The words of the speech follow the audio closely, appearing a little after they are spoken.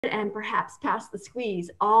and perhaps pass the squeeze,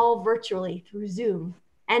 all virtually through Zoom.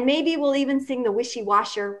 And maybe we'll even sing the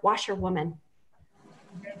washerwoman.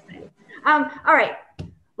 All right,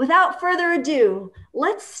 without further ado,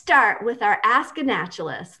 let's start with our Ask a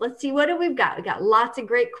Naturalist. Let's see, what do we've got? We got lots of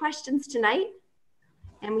great questions tonight,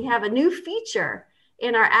 and we have a new feature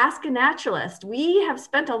in our Ask a Naturalist. We have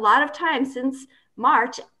spent a lot of time since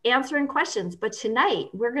March answering questions, but tonight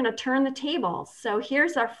we're going to turn the tables. So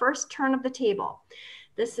here's our first turn of the table.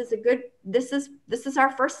 This is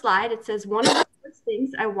our first slide. It says, one of the first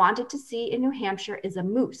things I wanted to see in New Hampshire is a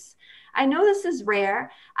moose. I know this is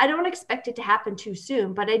rare. I don't expect it to happen too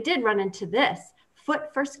soon, but I did run into this.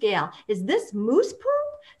 Foot for scale. Is this moose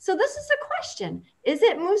poop? So this is a question. Is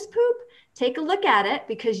it moose poop? Take a look at it,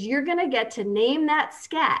 because you're going to get to name that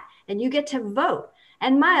scat and you get to vote.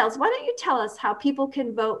 And Miles, why don't you tell us how people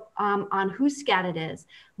can vote on whose scat it is?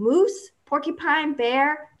 Moose, porcupine,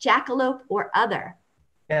 bear, jackalope, or other?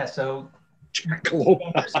 Yeah, so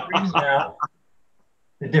now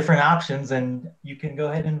the different options, and you can go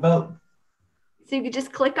ahead and vote. So you could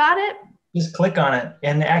just click on it? Just click on it.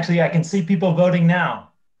 And actually, I can see people voting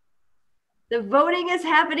now. The voting is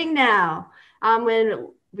happening now. When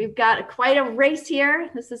we've got quite a race here.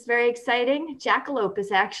 This is very exciting. Jackalope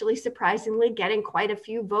is actually surprisingly getting quite a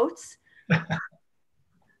few votes.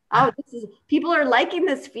 Oh, people are liking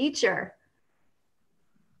this feature.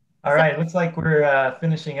 All right, looks like we're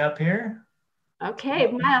finishing up here. Okay,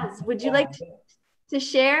 Miles, would you like to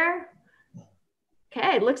share?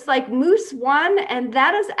 Okay, looks like moose won, and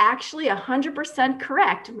that is actually 100%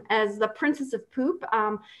 correct. As the princess of poop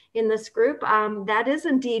in this group, that is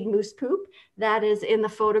indeed moose poop. That is in the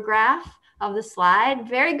photograph of the slide.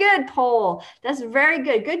 Very good poll. That's very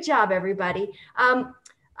good. Good job, everybody.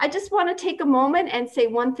 I just want to take a moment and say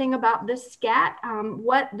one thing about this scat.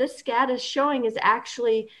 What this scat is showing is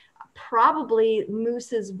actually probably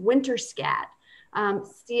moose's winter scat.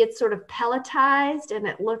 See, it's sort of pelletized, and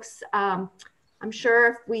it looks, I'm sure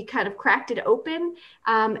if we kind of cracked it open,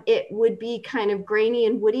 it would be kind of grainy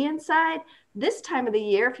and woody inside. This time of the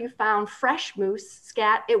year, if you found fresh moose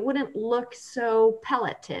scat, it wouldn't look so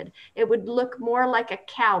pelleted. It would look more like a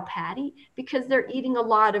cow patty, because they're eating a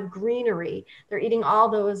lot of greenery. They're eating all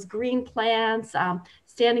those green plants,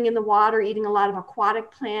 standing in the water, eating a lot of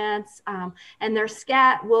aquatic plants, and their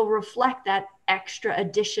scat will reflect that extra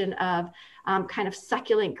addition of kind of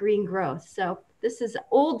succulent green growth. So this is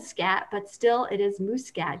old scat, but still it is moose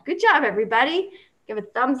scat. Good job, everybody. Give a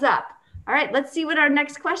thumbs up. All right, let's see what our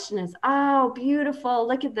next question is. Oh, beautiful.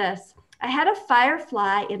 Look at this. I had a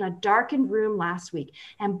firefly in a darkened room last week,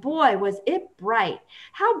 and boy, was it bright.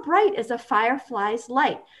 How bright is a firefly's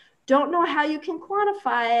light? Don't know how you can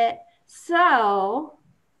quantify it. So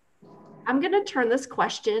I'm going to turn this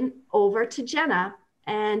question over to Jenna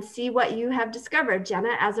and see what you have discovered.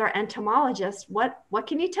 Jenna, as our entomologist, what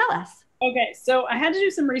can you tell us? Okay, so I had to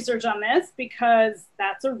do some research on this because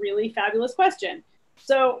that's a really fabulous question.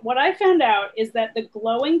 So what I found out is that the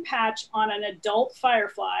glowing patch on an adult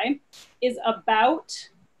firefly is about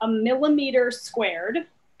 1 millimeter squared,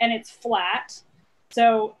 and it's flat.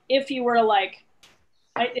 So if you were to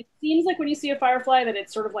it seems like when you see a firefly that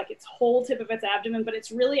it's sort of like its whole tip of its abdomen, but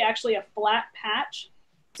it's really actually a flat patch.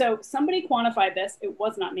 So somebody quantified this. It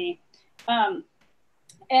was not me. And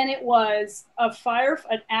it was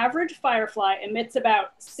an average firefly emits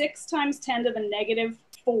about 6 times 10 to the negative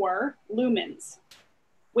 4 lumens,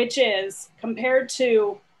 which is, compared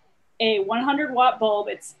to a 100 watt bulb,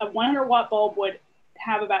 a 100 watt bulb would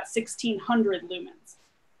have about 1600 lumens.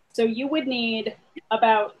 So you would need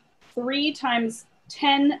about 3 times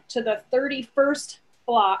 10 to the 31st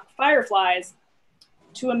fireflies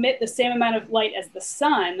to emit the same amount of light as the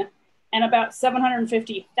sun, and about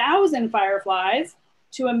 750,000 fireflies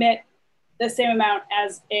to emit the same amount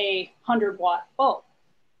as a 100 watt bulb.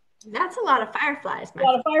 That's a lot of fireflies. A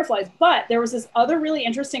lot of fireflies. But there was this other really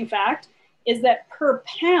interesting fact, is that per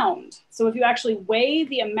pound, so if you actually weigh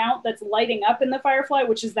the amount that's lighting up in the firefly,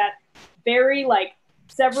 which is that very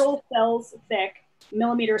several cells thick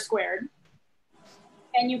millimeter squared,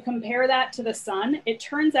 and you compare that to the sun, it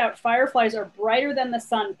turns out fireflies are brighter than the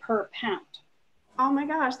sun per pound. Oh my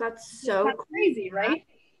gosh, that's so crazy, right?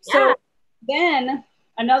 Yeah. So then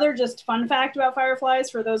another just fun fact about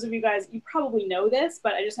fireflies, for those of you guys, you probably know this,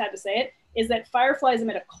 but I just had to say it, is that fireflies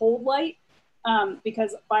emit a cold light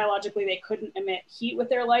because biologically they couldn't emit heat with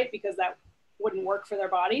their light because that wouldn't work for their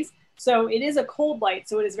bodies. So it is a cold light,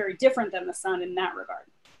 so it is very different than the sun in that regard.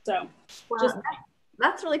 So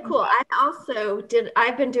that's really cool.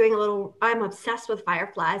 I've been doing I'm obsessed with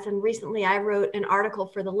fireflies, and recently I wrote an article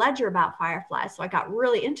for the Ledger about fireflies. So I got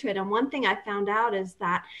really into it. And one thing I found out is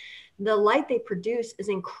that the light they produce is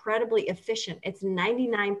incredibly efficient. It's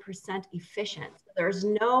 99% efficient. There's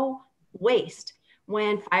no waste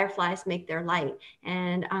when fireflies make their light.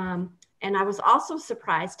 And I was also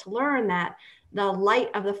surprised to learn that the light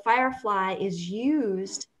of the firefly is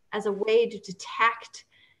used as a way to detect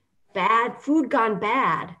food gone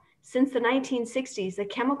bad. Since the 1960s, a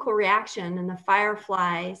chemical reaction in the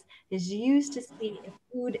fireflies is used to see if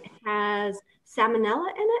food has salmonella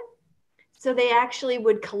in it. So they actually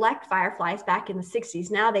would collect fireflies back in the 60s.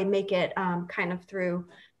 Now they make it kind of through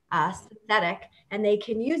synthetic, and they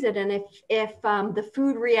can use it. And if the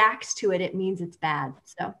food reacts to it, it means it's bad.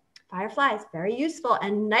 So fireflies, very useful,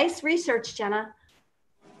 and nice research, Jenna.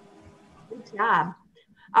 Good job.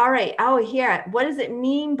 All right. Oh, here. What does it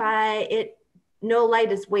mean by it? No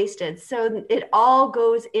light is wasted. So it all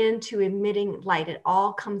goes into emitting light. It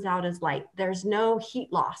all comes out as light. There's no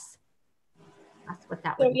heat loss. That's what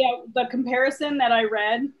that would mean. Yeah, the comparison that I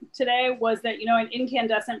read today was that, an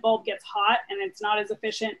incandescent bulb gets hot and it's not as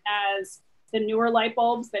efficient as the newer light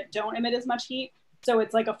bulbs that don't emit as much heat. So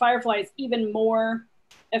it's like a firefly is even more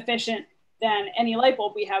efficient than any light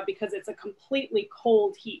bulb we have because it's a completely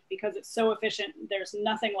cold heat, because it's so efficient. There's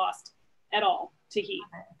nothing lost at all to heat.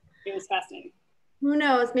 It was fascinating. Who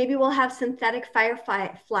knows? Maybe we'll have synthetic firefly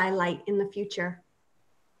light in the future.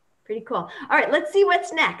 Pretty cool. All right, let's see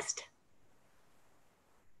what's next.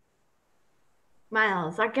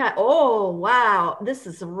 Miles, oh, wow. This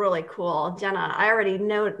is really cool. Jenna, I already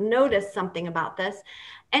noticed something about this.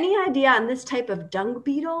 Any idea on this type of dung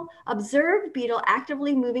beetle? Observed beetle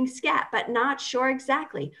actively moving scat, but not sure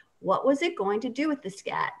exactly. What was it going to do with the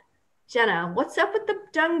scat? Jenna, what's up with the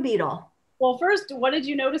dung beetle? Well, first, what did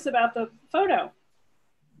you notice about the photo?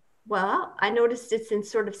 Well, I noticed it's in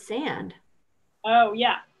sort of sand. Oh,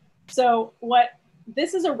 yeah. So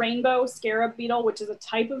this is a rainbow scarab beetle, which is a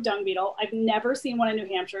type of dung beetle. I've never seen one in New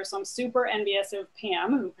Hampshire, so I'm super envious of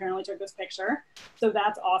Pam, who apparently took this picture. So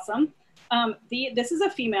that's awesome. This is a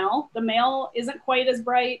female. The male isn't quite as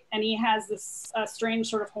bright, and he has this strange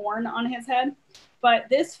sort of horn on his head. But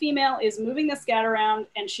this female is moving the scat around,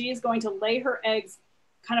 and she is going to lay her eggs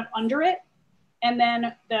kind of under it. And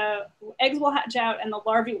then the eggs will hatch out, and the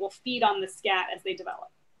larvae will feed on the scat as they develop.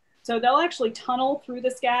 So they'll actually tunnel through the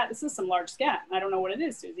scat. This is some large scat. I don't know what it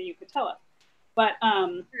is, Susie. You could tell us. But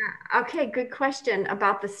okay, good question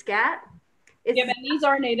about the scat. Yeah, and these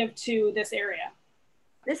are native to this area.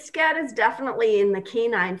 This scat is definitely in the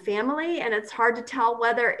canine family, and it's hard to tell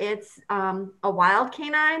whether it's a wild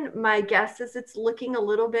canine. My guess is it's looking a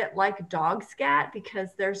little bit like dog scat because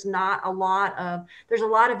there's a lot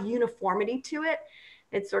of uniformity to it.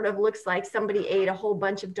 It sort of looks like somebody ate a whole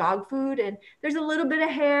bunch of dog food, and there's a little bit of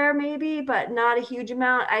hair maybe, but not a huge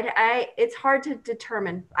amount. It's hard to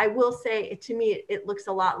determine. I will say, to me, it looks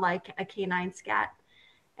a lot like a canine scat.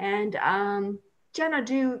 And Jenna,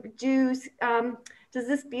 does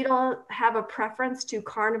this beetle have a preference to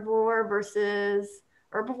carnivore versus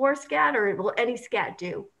herbivore scat, or will any scat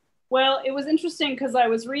do? Well, it was interesting because I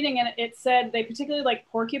was reading and it said they particularly like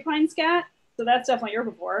porcupine scat, so that's definitely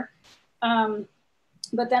herbivore.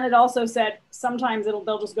 But then it also said sometimes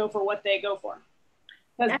they'll just go for what they go for.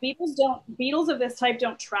 Because beetles of this type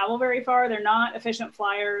don't travel very far. They're not efficient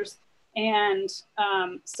flyers. And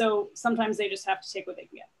so sometimes they just have to take what they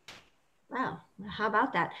can get. Wow, how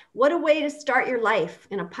about that? What a way to start your life,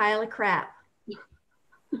 in a pile of crap.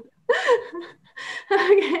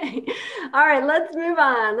 Okay, all right, let's move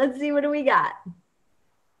on. Let's see, what do we got?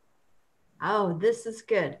 Oh, this is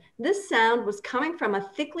good. This sound was coming from a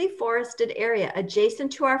thickly forested area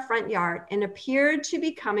adjacent to our front yard and appeared to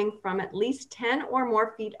be coming from at least 10 or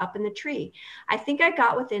more feet up in the tree. I think I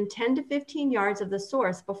got within 10 to 15 yards of the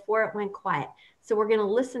source before it went quiet. So we're going to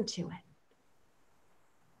listen to it.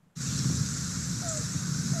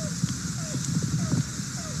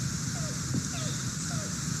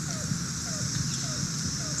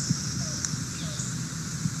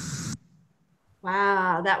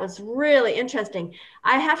 Wow, that was really interesting.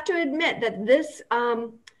 I have to admit that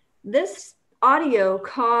this audio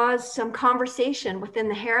caused some conversation within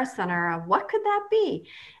the Harris Center of what could that be?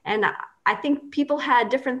 And I think people had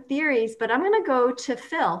different theories, but I'm going to go to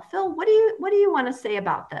Phil. Phil, what do you want to say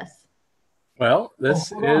about this? Well,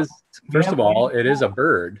 this is, first of all, it is a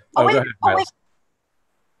bird. Oh, wait, go ahead, Miles.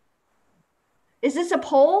 Is this a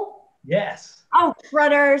poll? Yes. Oh,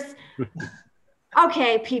 critters.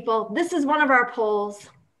 Okay, people, this is one of our polls.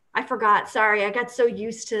 I forgot. Sorry, I got so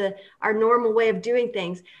used to our normal way of doing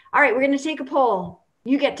things. All right, we're going to take a poll.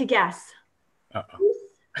 You get to guess.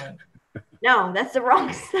 Uh-oh. No, that's the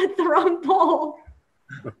wrong poll.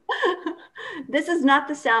 This is not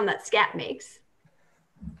the sound that scat makes.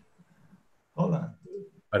 Hold on.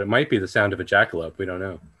 But it might be the sound of a jackalope. We don't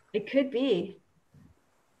know. It could be.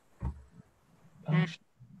 Oh,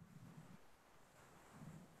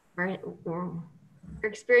 We're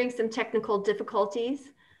experiencing some technical difficulties.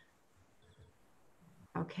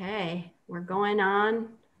 Okay, we're going on.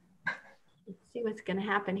 Let's see what's going to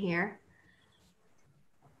happen here.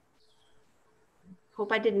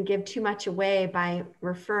 Hope I didn't give too much away by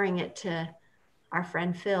referring it to our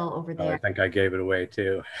friend Phil over there. I think I gave it away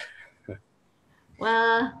too.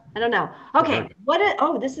 Well, I don't know. Okay,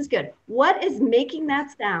 oh, this is good. What is making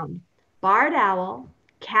that sound? Barred owl,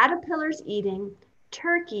 caterpillars eating,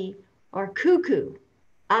 turkey, or cuckoo?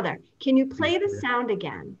 Other. Can you play the sound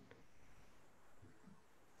again?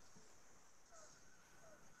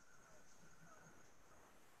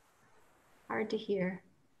 Hard to hear.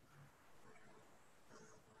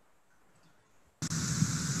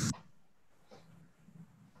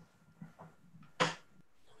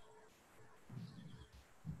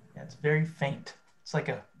 Yeah, it's very faint. It's like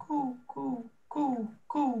a coo, coo, coo,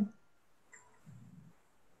 coo.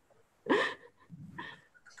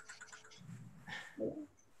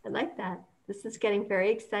 I like that. This is getting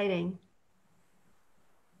very exciting.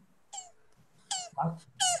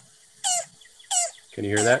 Can you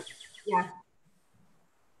hear that? Yeah.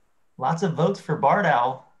 Lots of votes for barred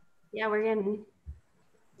owl. Yeah, we're getting.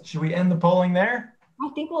 Should we end the polling there? I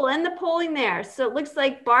think we'll end the polling there. So it looks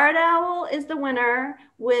like barred owl is the winner,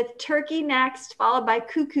 with turkey next, followed by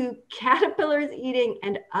cuckoo, caterpillars eating,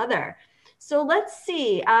 and other. So let's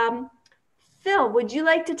see. Phil, would you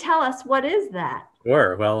like to tell us what is that?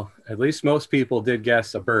 Sure. Well, at least most people did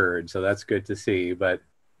guess a bird, so that's good to see. But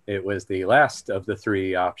it was the last of the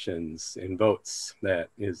three options in votes that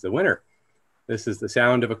is the winner. This is the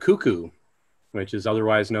sound of a cuckoo, which is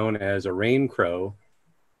otherwise known as a rain crow,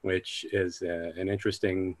 which is an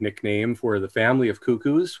interesting nickname for the family of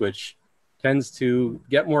cuckoos, which tends to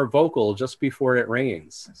get more vocal just before it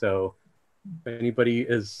rains. So if anybody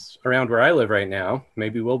is around where I live right now,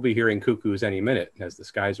 maybe we'll be hearing cuckoos any minute as the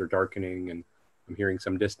skies are darkening and I'm hearing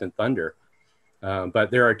some distant thunder. But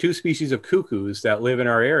there are two species of cuckoos that live in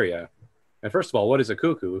our area. And first of all, what is a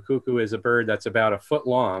cuckoo? A cuckoo is a bird that's about 1 foot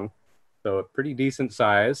long, so a pretty decent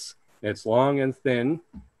size. It's long and thin.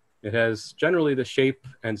 It has generally the shape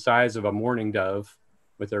and size of a mourning dove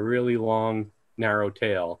with a really long, narrow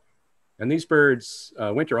tail. And these birds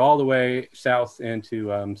winter all the way south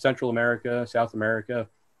into Central America, South America.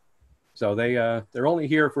 So they're only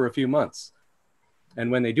here for a few months.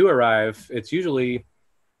 And when they do arrive, it's usually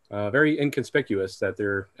very inconspicuous that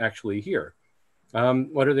they're actually here.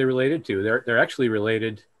 What are they related to? They're actually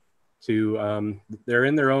related to, they're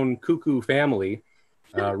in their own cuckoo family.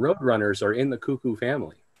 Roadrunners are in the cuckoo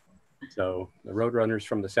family. So the roadrunners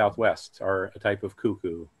from the Southwest are a type of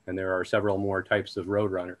cuckoo, and there are several more types of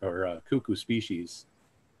roadrunner or cuckoo species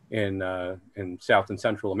in South and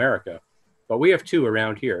Central America. But we have two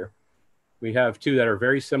around here. We have two that are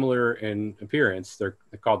very similar in appearance. They're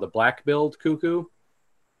called the black-billed cuckoo,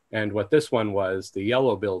 and what this one was, the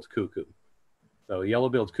yellow-billed cuckoo. So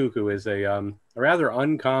yellow-billed cuckoo is a rather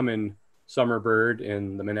uncommon summer bird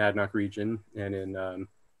in the Monadnock region and in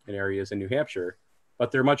areas in New Hampshire. But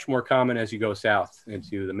they're much more common as you go south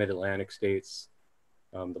into the mid-Atlantic states.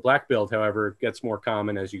 The black-billed, however, gets more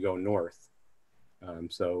common as you go north.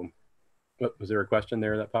 So was there a question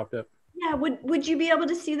there that popped up? Yeah, would you be able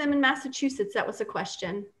to see them in Massachusetts? That was a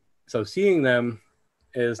question. So seeing them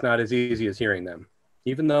is not as easy as hearing them.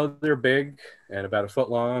 Even though they're big and about 1 foot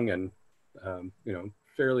long and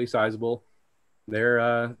fairly sizable,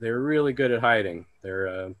 they're really good at hiding.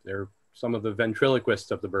 They're some of the ventriloquists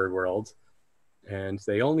of the bird world. And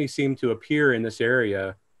they only seem to appear in this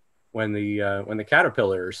area when the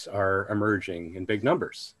caterpillars are emerging in big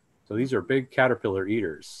numbers. So these are big caterpillar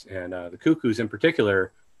eaters, and the cuckoos in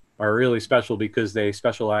particular are really special because they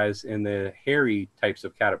specialize in the hairy types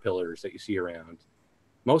of caterpillars that you see around.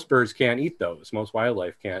 Most birds can't eat those. Most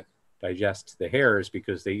wildlife can't digest the hairs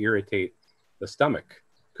because they irritate the stomach.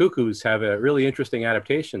 Cuckoos have a really interesting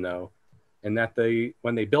adaptation, though, in that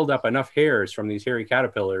when they build up enough hairs from these hairy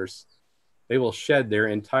caterpillars, they will shed their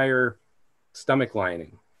entire stomach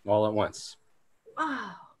lining all at once.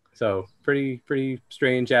 Wow. So pretty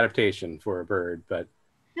strange adaptation for a bird, but.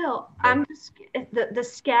 Phil, I'm just, the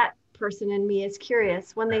scat person in me is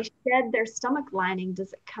curious. When they shed their stomach lining,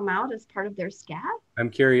 does it come out as part of their scat? I'm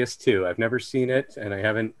curious too. I've never seen it, and I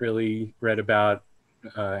haven't really read about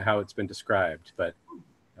how it's been described, but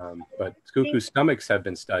cuckoo stomachs have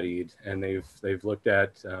been studied, and they've looked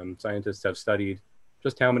at, scientists have studied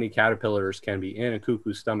just how many caterpillars can be in a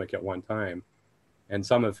cuckoo stomach at one time. And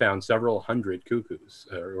some have found several hundred cuckoos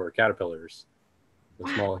or caterpillars,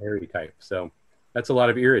 the small hairy type. So that's a lot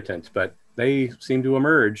of irritant, but they seem to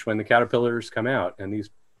emerge when the caterpillars come out. And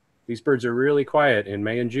these birds are really quiet in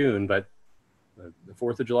May and June, but the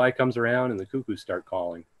 4th of July comes around and the cuckoos start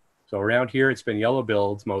calling. So around here, it's been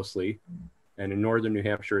yellow-billed mostly. And in northern New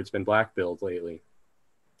Hampshire, it's been black-billed lately.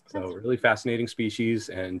 So really fascinating species.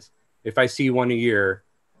 And if I see one a year,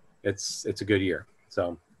 it's a good year.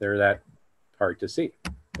 So they're that hard to see,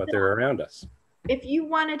 but they're around us. If you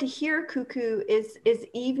wanted to hear cuckoo, is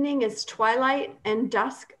evening, is twilight and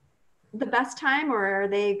dusk the best time, or are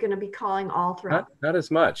they going to be calling all throughout? Not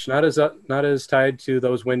as much, not as tied to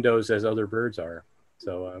those windows as other birds are.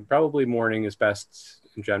 So probably morning is best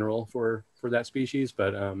in general for that species,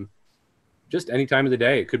 but just any time of the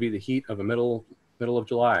day. It could be the heat of the middle of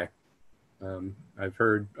July. I've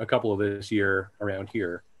heard a couple of this year around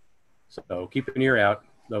here. So keep an ear out,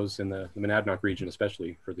 those in the Monadnock region,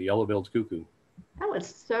 especially for the yellow-billed cuckoo. That was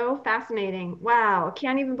so fascinating. Wow, I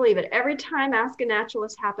can't even believe it. Every time Ask a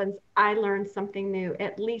Naturalist happens, I learn something new,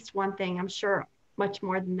 at least one thing. I'm sure much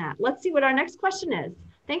more than that. Let's see what our next question is.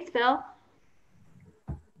 Thanks, Phil.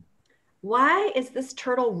 Why is this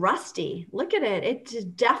turtle rusty? Look at it.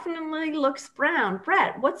 It definitely looks brown.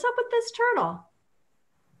 Brett, what's up with this turtle?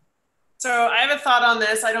 So I have a thought on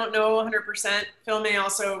this. I don't know 100%. Phil may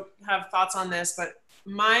also have thoughts on this, but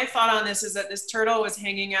my thought on this is that this turtle was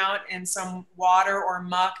hanging out in some water or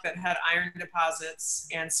muck that had iron deposits.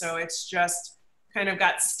 And so it's just kind of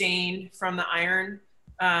got stained from the iron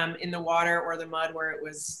in the water or the mud where it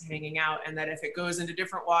was hanging out. And that if it goes into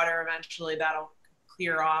different water, eventually that'll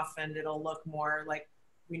clear off and it'll look more like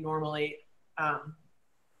we normally,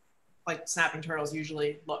 like snapping turtles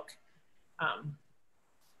usually look.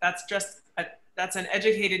 That's an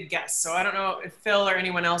educated guess. So I don't know if Phil or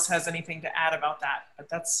anyone else has anything to add about that, but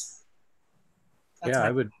that's yeah,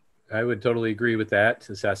 I would totally agree with that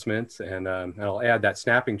assessment. And I'll add that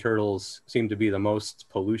snapping turtles seem to be the most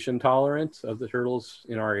pollution tolerant of the turtles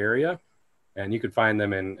in our area. And you could find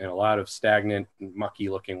them in a lot of stagnant, mucky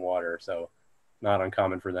looking water. So not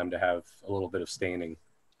uncommon for them to have a little bit of staining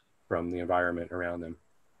from the environment around them.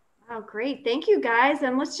 Oh, great. Thank you, guys.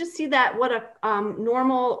 And let's just see that what a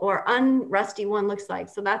normal or unrusty one looks like.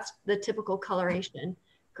 So that's the typical coloration.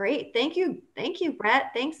 Great. Thank you. Thank you,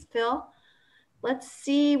 Brett. Thanks, Phil. Let's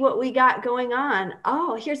see what we got going on.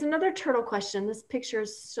 Oh, here's another turtle question. This picture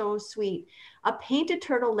is so sweet. A painted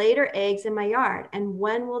turtle laid her eggs in my yard, and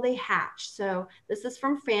when will they hatch? So this is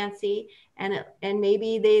from Fancy, and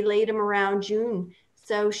maybe they laid them around June.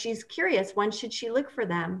 So she's curious, when should she look for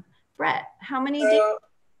them? Brett, how many days?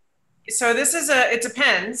 So this is it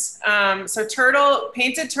depends. So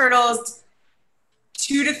painted turtles,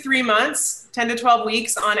 2 to 3 months, 10 to 12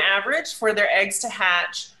 weeks on average for their eggs to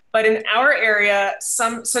hatch. But in our area,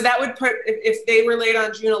 so that would put, if they were laid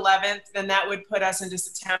on June 11th, then that would put us into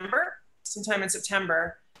September, sometime in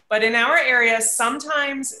September. But in our area,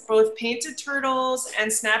 sometimes both painted turtles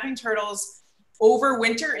and snapping turtles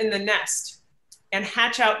overwinter in the nest and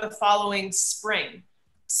hatch out the following spring.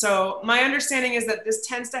 So my understanding is that this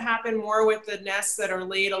tends to happen more with the nests that are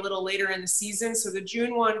laid a little later in the season. So the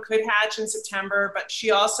June one could hatch in September, but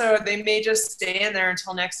they may just stay in there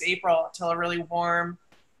until next April, until a really warm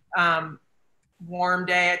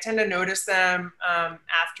day. I tend to notice them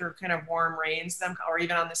after kind of warm rains, or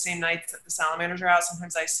even on the same nights that the salamanders are out.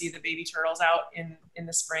 Sometimes I see the baby turtles out in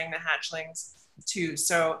the spring, the hatchlings too.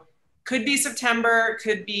 So could be September,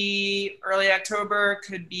 could be early October,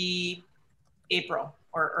 could be April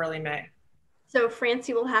or early May. So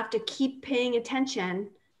Francie will have to keep paying attention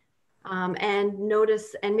and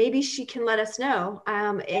notice, and maybe she can let us know.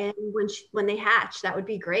 And when they hatch, that would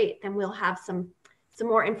be great. Then we'll have some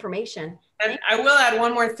more information. And I will add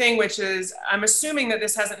one more thing, which is I'm assuming that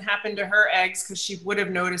this hasn't happened to her eggs because she would have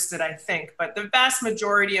noticed it, I think. But the vast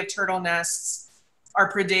majority of turtle nests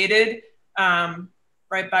are predated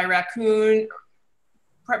by raccoon.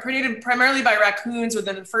 Predated primarily by raccoons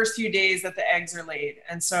within the first few days that the eggs are laid.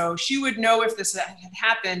 And so she would know if this had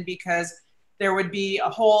happened because there would be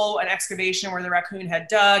an excavation where the raccoon had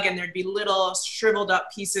dug, and there'd be little shriveled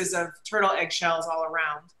up pieces of turtle eggshells all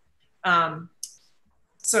around.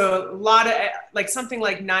 So a lot of, something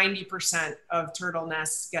like 90% of turtle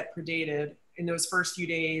nests get predated in those first few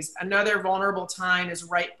days. Another vulnerable time is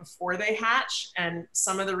right before they hatch. And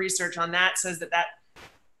some of the research on that says that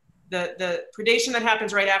the predation that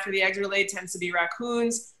happens right after the eggs are laid tends to be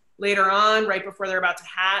raccoons. Later on, right before they're about to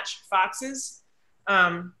hatch, foxes.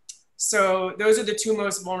 So those are the two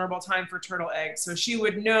most vulnerable times for turtle eggs. So she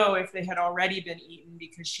would know if they had already been eaten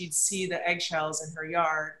because she'd see the eggshells in her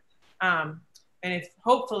yard. And if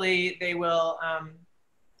hopefully they'll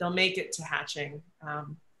make it to hatching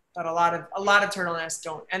but a lot of turtle nests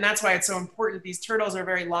don't. And that's why it's so important. These turtles are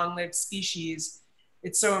very long-lived species.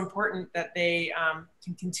 It's so important that they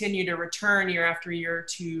can continue to return year after year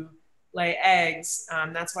to lay eggs.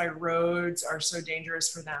 That's why roads are so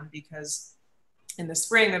dangerous for them, because in the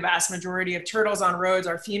spring, the vast majority of turtles on roads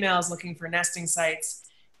are females looking for nesting sites.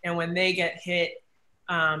 And when they get hit,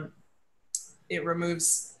 it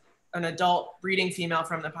removes an adult breeding female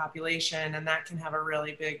from the population, and that can have a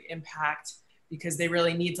really big impact, because they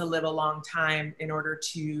really need to live a long time in order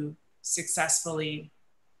to successfully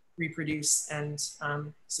reproduce and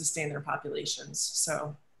sustain their populations.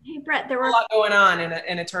 So, hey Brett, there were a lot going on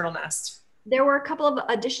in a turtle nest. There were a couple of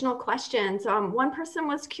additional questions. One person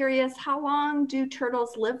was curious, how long do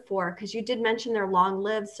turtles live for? Because you did mention they're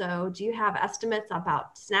long-lived. So do you have estimates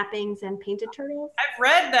about snappings and painted turtles? I've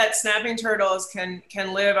read that snapping turtles can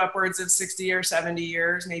live upwards of 60 or 70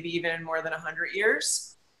 years, maybe even more than 100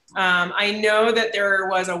 years. I know that there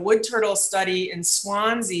was a wood turtle study in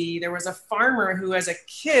Swansea. There was a farmer who, as a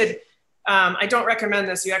kid, I don't recommend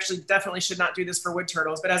this. You actually definitely should not do this for wood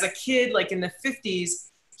turtles. But as a kid, like in the 50s,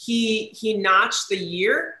 he notched the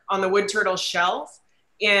year on the wood turtle shelf.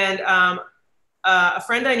 And a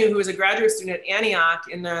friend I knew who was a graduate student at Antioch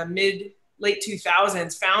in the late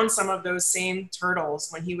 2000s found some of those same turtles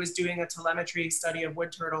when he was doing a telemetry study of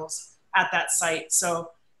wood turtles at that site.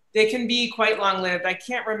 So they can be quite long-lived. I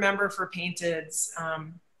can't remember for painteds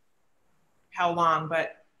how long,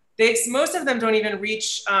 but most of them don't even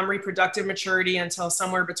reach reproductive maturity until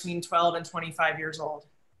somewhere between 12 and 25 years old.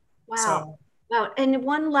 Wow. So, wow. And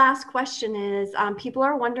one last question is, people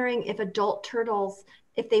are wondering if adult turtles,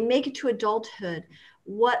 if they make it to adulthood,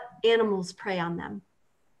 what animals prey on them?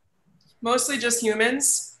 Mostly just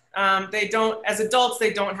humans. They don't, as adults,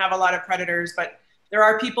 they don't have a lot of predators, but there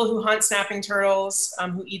are people who hunt snapping turtles,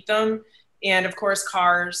 who eat them, and of course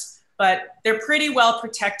cars, but they're pretty well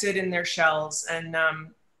protected in their shells. And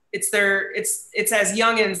it's as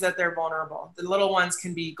youngins that they're vulnerable. The little ones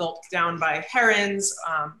can be gulped down by herons,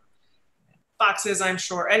 foxes, I'm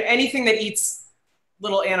sure, and anything that eats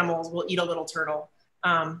little animals will eat a little turtle.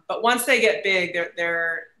 But once they get big,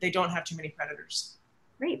 they don't have too many predators.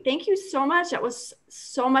 Great. Thank you so much. That was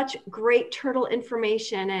so much great turtle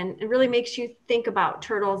information, and it really makes you think about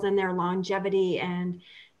turtles and their longevity. And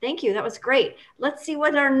thank you. That was great. Let's see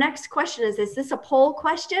what our next question is. Is this a poll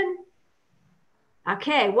question?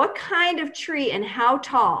 Okay. What kind of tree and how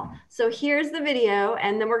tall? So here's the video,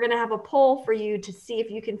 and then we're going to have a poll for you to see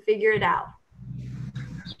if you can figure it out.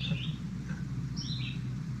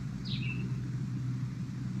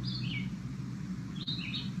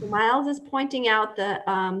 Miles is pointing out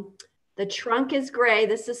the trunk is gray.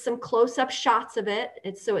 This is some close-up shots of it.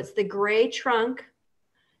 It's the gray trunk.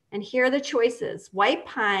 And here are the choices: white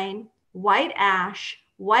pine, white ash,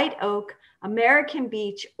 white oak, American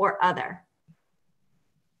beech, or other.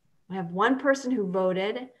 I have one person who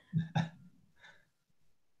voted.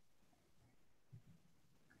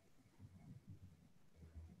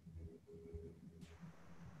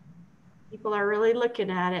 People are really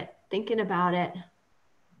looking at it, thinking about it.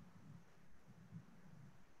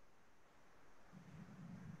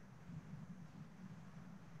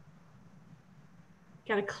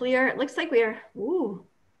 Got a clear, it looks like we are, ooh.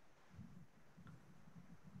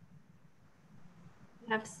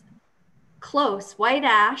 We have close, white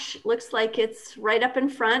ash, looks like it's right up in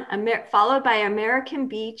front, followed by American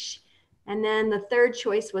beech, and then the third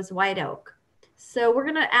choice was white oak. So we're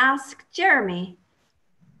gonna ask Jeremy.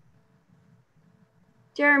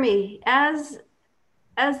 Jeremy, as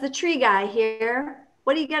the tree guy here,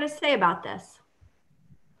 what do you got to say about this?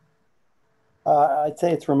 I'd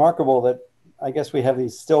say it's remarkable that, I guess we have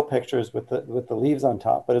these still pictures with the leaves on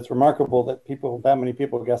top, but it's remarkable that that many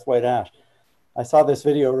people guessed white ash. I saw this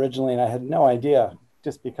video originally and I had no idea,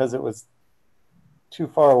 just because it was too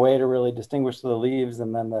far away to really distinguish the leaves,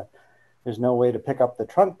 and then there's no way to pick up the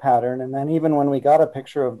trunk pattern. And then even when we got a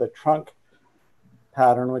picture of the trunk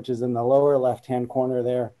pattern, which is in the lower left-hand corner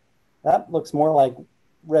there, that looks more like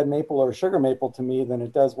red maple or sugar maple to me than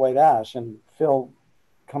it does white ash. And Phil,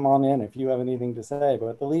 come on in if you have anything to say,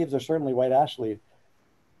 but the leaves are certainly white ash leaf.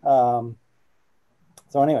 So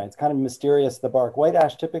anyway, it's kind of mysterious, the bark. White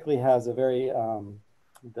ash typically has a very,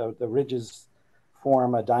 the ridges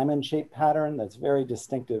form a diamond-shaped pattern that's very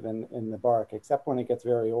distinctive in the bark, except when it gets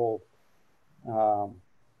very old.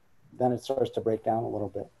 Then it starts to break down a little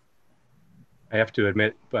bit. I have to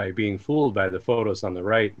admit, by being fooled by the photos on the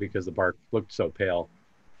right, because the bark looked so pale,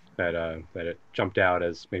 that it jumped out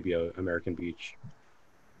as maybe a American beech.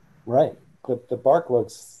 Right. The bark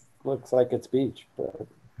looks like it's beech, but,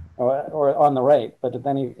 or on the right. But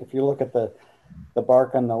then if you look at the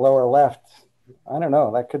bark on the lower left, I don't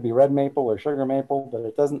know, that could be red maple or sugar maple, but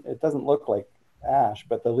it doesn't look like ash,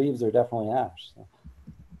 but the leaves are definitely ash. So.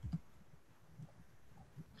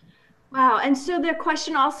 Wow. And so the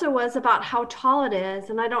question also was about how tall it is.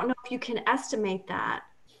 And I don't know if you can estimate that.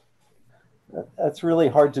 That's really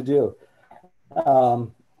hard to do.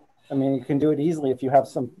 I mean, you can do it easily if you have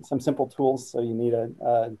some simple tools. So you need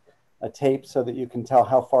a tape so that you can tell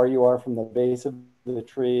how far you are from the base of the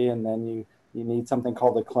tree, and then you need something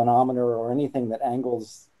called a clinometer or anything that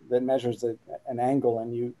measures an angle,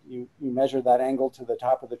 and you measure that angle to the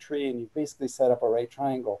top of the tree, and you basically set up a right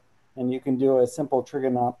triangle, and you can do a simple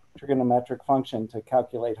trigonometric function to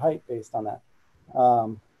calculate height based on that.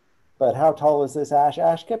 But how tall is this ash?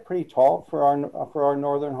 Ash get pretty tall for our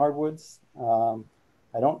northern hardwoods.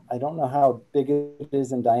 I don't know how big it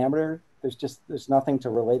is in diameter. There's nothing to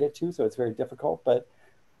relate it to, so it's very difficult. But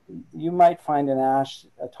you might find a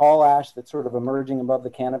tall ash that's sort of emerging above the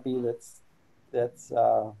canopy that's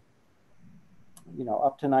up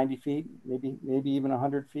to 90 feet, maybe even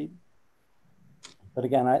 100 feet. But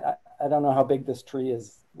again, I don't know how big this tree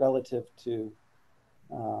is relative to.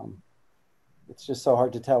 It's just so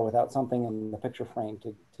hard to tell without something in the picture frame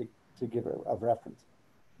to give a reference.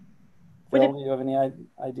 Phil, do you have any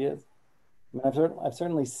ideas? I mean, I've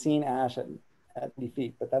certainly seen ash at 80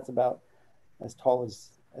 feet, but that's about as tall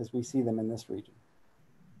as we see them in this region.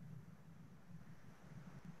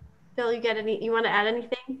 Phil, you want to add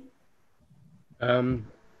anything?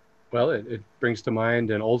 Well, it brings to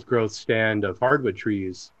mind an old growth stand of hardwood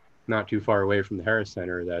trees not too far away from the Harris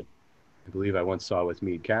Center that I believe I once saw with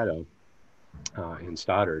Mead Caddo in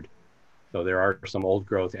Stoddard. So there are some old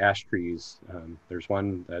growth ash trees. There's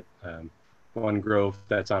one grove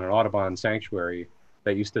that's on an Audubon sanctuary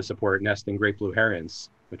that used to support nesting great blue herons,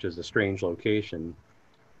 which is a strange location,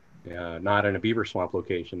 not in a beaver swamp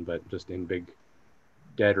location, but just in big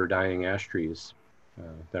dead or dying ash trees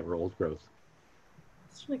that were old growth.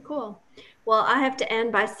 It's really cool. Well, I have to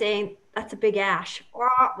end by saying that's a big ash. Wah,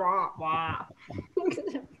 wah, wah.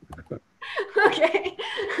 Okay.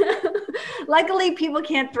 Luckily, people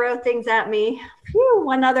can't throw things at me. Whew,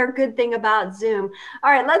 one other good thing about Zoom.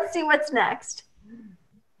 All right, let's see what's next.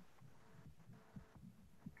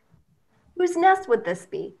 Whose nest would this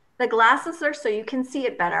be? The glasses are so you can see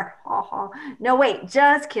it better. No, wait,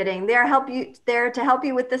 just kidding. They're to help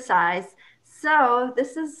you with the size. So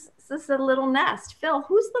this is a little nest. Phil,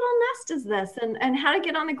 whose little nest is this, and how to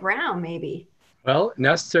get on the ground maybe? Well,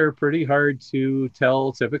 nests are pretty hard to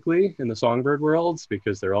tell typically in the songbird worlds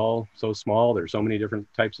because they're all so small. There's so many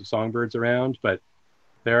different types of songbirds around, but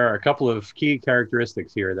there are a couple of key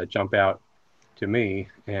characteristics here that jump out to me,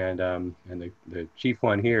 and the chief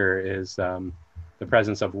one here is the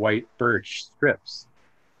presence of white birch strips,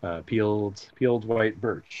 peeled white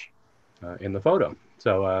birch in the photo.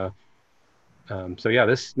 So yeah,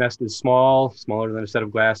 this nest is smaller than a set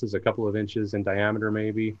of glasses, a couple of inches in diameter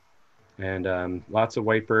maybe, and lots of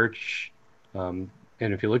white birch. And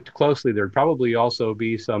if you looked closely, there'd probably also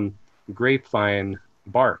be some grapevine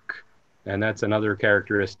bark, and that's another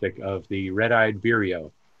characteristic of the red-eyed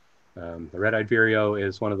vireo. The red-eyed vireo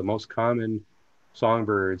is one of the most common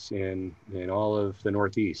songbirds in all of the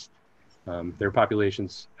Northeast. Their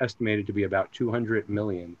population's estimated to be about 200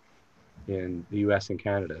 million in the US and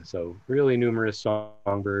Canada. So really numerous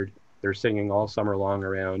songbird. They're singing all summer long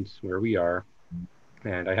around where we are.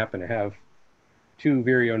 And I happen to have two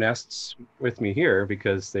vireo nests with me here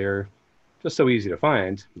because they're just so easy to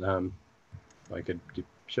find. I could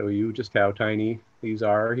show you just how tiny these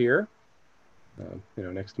are here.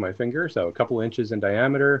 Next to my finger, so a couple inches in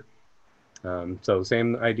diameter. So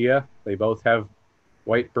same idea. They both have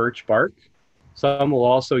white birch bark. Some will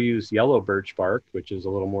also use yellow birch bark, which is a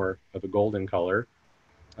little more of a golden color.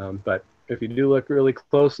 But if you do look really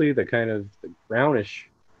closely, the kind of the brownish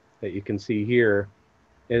that you can see here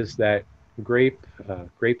is that grape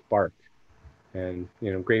bark. And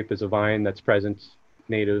grape is a vine that's present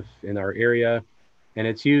native in our area, and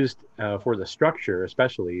it's used for the structure,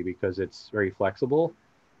 especially because it's very flexible,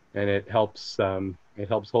 and it helps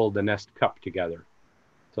hold the nest cup together.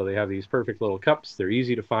 So they have these perfect little cups. They're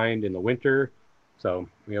easy to find in the winter, so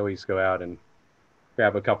we always go out and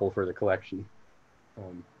grab a couple for the collection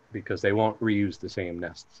because they won't reuse the same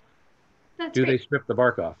nests. Do they strip the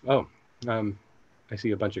bark off? Oh, I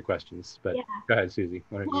see a bunch of questions, but yeah. Go ahead, Susie.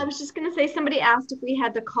 Well, I was just going to say, somebody asked if we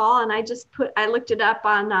had the call, and I looked it up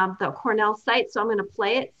on the Cornell site, so I'm going to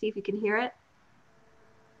play it, see if you can hear it.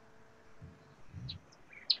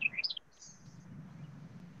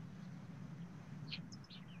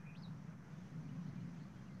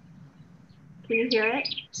 Can you hear it?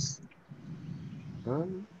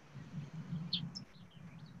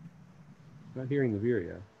 Not hearing the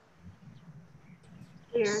vireo.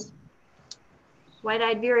 Weird.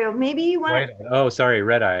 White-eyed vireo. Maybe you want to. Oh, sorry,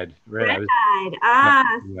 red-eyed. Red-eyed. Ah.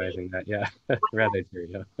 Recognizing that, yeah. Red-eyed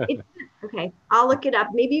vireo. Okay, I'll look it up.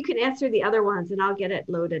 Maybe you can answer the other ones and I'll get it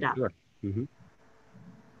loaded up. Sure.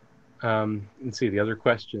 Let's see, the other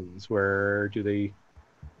questions were, do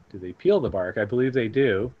they peel the bark? I believe they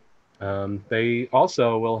do. They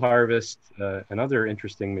also will harvest another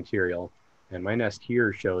interesting material, and my nest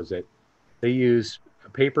here shows it. They use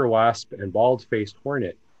paper wasp and bald-faced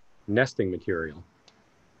hornet nesting material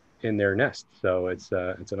in their nest. So it's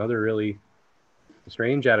another really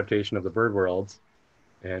strange adaptation of the bird world.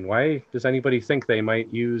 And why does anybody think they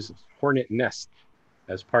might use hornet nest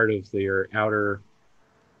as part of their outer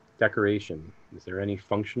decoration? Is there any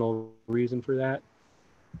functional reason for that?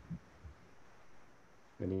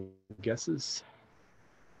 Any guesses?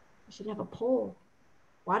 We should have a poll.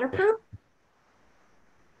 Waterproof?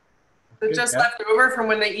 Is it just left over from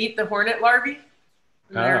when they eat the hornet larvae?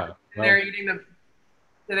 They're eating the.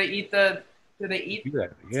 Do they eat the? Do they eat?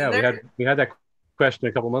 Yeah, we had that question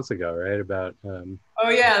a couple months ago, right? About. Oh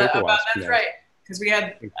yeah, about that's right. Because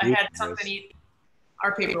I had something eat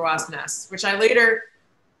our paper wasp nest, which I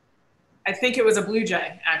think it was a blue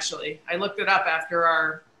jay actually. I looked it up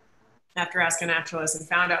after Ask a Naturalist and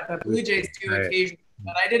found out that blue jays do occasionally,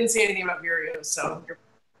 but I didn't see anything about vireos. So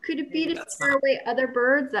could it be to scare away other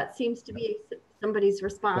birds? That seems to be somebody's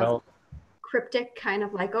response. Well, cryptic, kind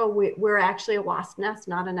of like, oh, we're actually a wasp nest,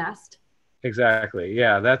 not a nest. Exactly.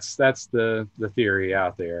 Yeah, that's the theory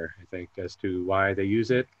out there, I think, as to why they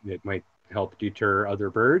use it. It might help deter other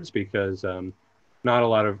birds because not a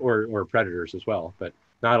lot of, or predators as well, but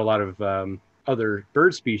not a lot of other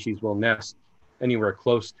bird species will nest anywhere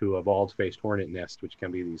close to a bald-faced hornet nest, which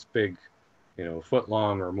can be these big, foot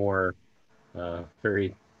long or more,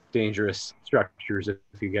 very dangerous structures if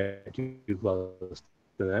you get too close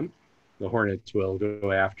to them. The hornets will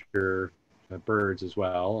go after birds as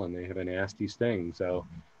well, and they have a nasty sting. So,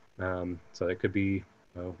 so it could be,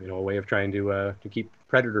 a way of trying to keep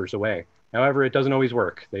predators away. However, it doesn't always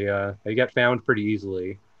work. They get found pretty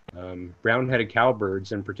easily. Brown-headed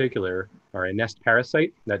cowbirds, in particular, are a nest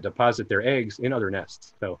parasite that deposit their eggs in other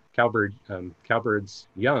nests. So, cowbirds'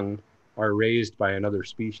 young are raised by another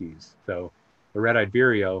species. So, the red-eyed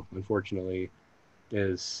vireo, unfortunately,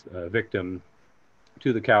 is a victim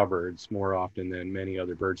to the cowbirds more often than many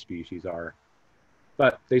other bird species are.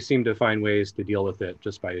 But they seem to find ways to deal with it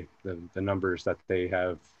just by the numbers that they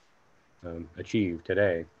have achieved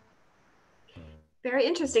today. Very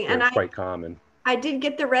interesting. And quite common. I did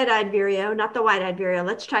get the red-eyed vireo, not the white-eyed vireo.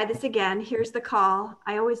 Let's try this again. Here's the call.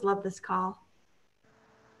 I always love this call.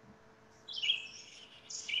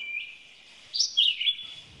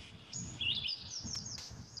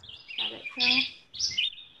 Got it, Phil?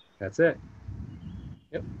 That's it.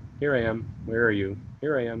 Yep. Here I am. Where are you?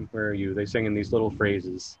 Here I am. Where are you? They sing in these little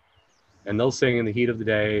phrases. And they'll sing in the heat of the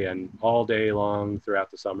day and all day long throughout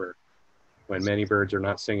the summer when many birds are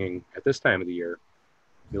not singing at this time of the year.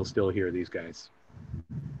 You'll still hear these guys.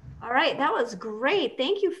 All right, that was great.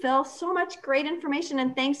 Thank you, Phil. So much great information.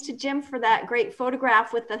 And thanks to Jim for that great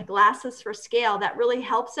photograph with the glasses for scale. That really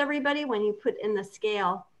helps everybody when you put in the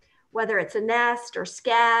scale, whether it's a nest or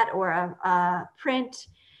scat or a print.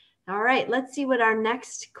 All right, let's see what our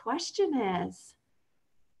next question is.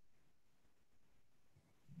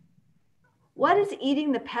 What is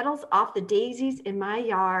eating the petals off the daisies in my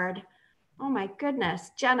yard? Oh my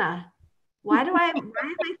goodness, Jenna, why am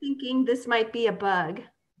I thinking this might be a bug?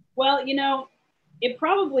 Well, it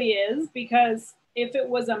probably is, because if it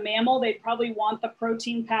was a mammal, they'd probably want the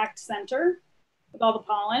protein-packed center with all the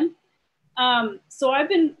pollen. So I've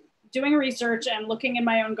been doing research and looking in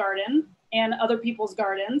my own garden and other people's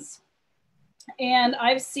gardens. And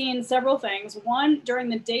I've seen several things. One, during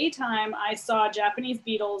the daytime, I saw Japanese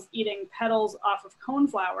beetles eating petals off of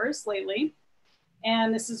coneflowers lately.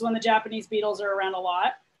 And this is when the Japanese beetles are around a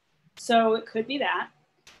lot. So it could be that.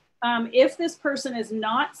 If this person is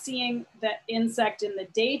not seeing the insect in the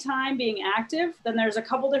daytime being active, then there's a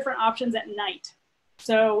couple different options at night.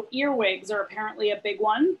 So earwigs are apparently a big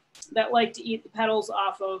one that like to eat the petals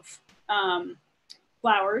off of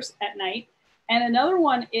flowers at night. And another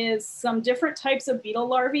one is some different types of beetle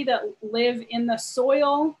larvae that live in the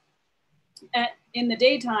soil in the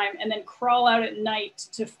daytime and then crawl out at night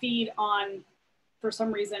to feed on, for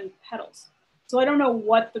some reason, petals. So I don't know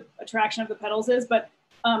what the attraction of the petals is, but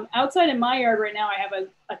outside in my yard right now, I have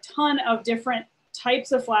a ton of different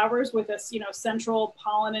types of flowers with this, central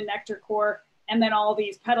pollen and nectar core, and then all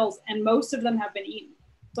these petals, and most of them have been eaten.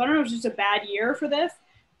 So I don't know if it's just a bad year for this,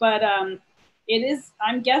 but it is,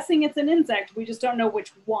 I'm guessing it's an insect. We just don't know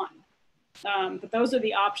which one. But those are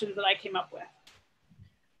the options that I came up with.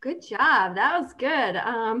 Good job. That was good. Yeah.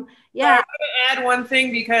 I'm going to add one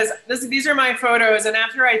thing because these are my photos. And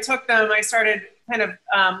after I took them, I started kind of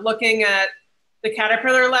looking at the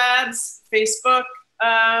Caterpillar Labs Facebook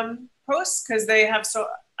posts because they have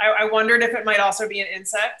I wondered if it might also be an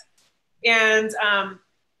insect. And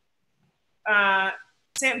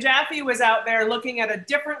Sam Jaffe was out there looking at a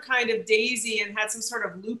different kind of daisy and had some sort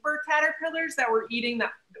of looper caterpillars that were eating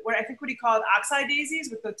what he called oxeye daisies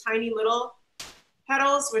with the tiny little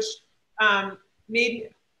petals, which I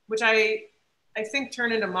think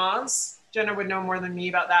turn into moths. Jenna would know more than me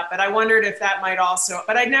about that, but I wondered if that might also,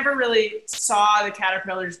 but I never really saw the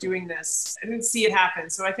caterpillars doing this. I didn't see it happen.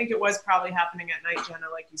 So I think it was probably happening at night, Jenna,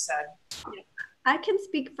 like you said. I can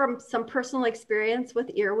speak from some personal experience with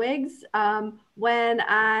earwigs. When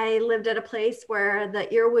I lived at a place where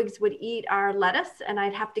the earwigs would eat our lettuce and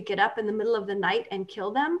I'd have to get up in the middle of the night and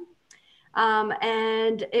kill them.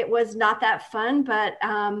 And it was not that fun, but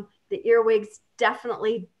the earwigs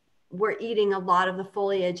definitely were eating a lot of the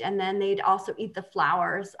foliage, and then they'd also eat the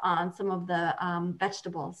flowers on some of the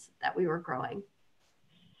vegetables that we were growing.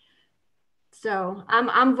 So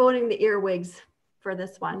I'm voting the earwigs for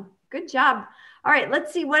this one. Good job. All right,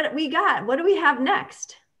 let's see what we got. What do we have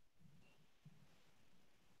next?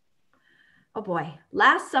 Oh boy,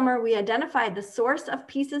 last summer we identified the source of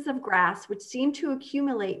pieces of grass which seemed to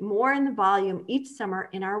accumulate more in the volume each summer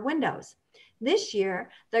in our windows. This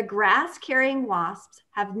year, the grass-carrying wasps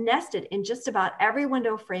have nested in just about every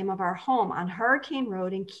window frame of our home on Hurricane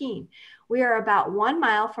Road in Keene. We are about 1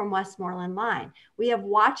 mile from Westmoreland Line. We have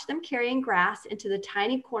watched them carrying grass into the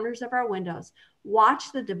tiny corners of our windows,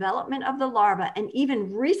 watched the development of the larvae, and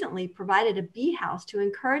even recently provided a bee house to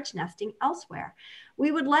encourage nesting elsewhere.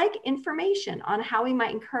 We would like information on how we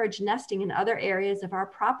might encourage nesting in other areas of our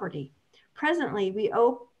property. Presently, we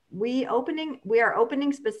are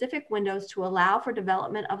opening specific windows to allow for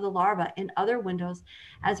development of the larvae in other windows,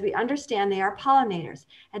 as we understand they are pollinators.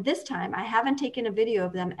 At this time, I haven't taken a video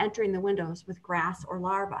of them entering the windows with grass or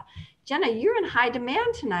larvae. Jenna, you're in high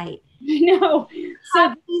demand tonight. No.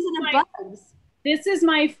 So bugs. This is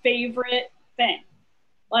my favorite thing.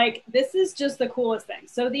 Like, this is just the coolest thing.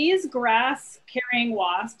 So these grass carrying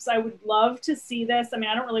wasps, I would love to see this. I mean,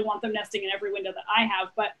 I don't really want them nesting in every window that I have,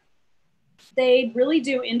 but they really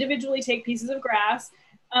do individually take pieces of grass.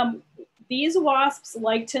 These wasps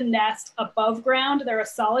like to nest above ground. They're a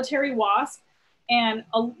solitary wasp, and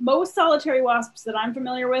most solitary wasps that I'm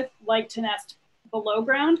familiar with like to nest below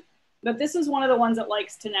ground, but this is one of the ones that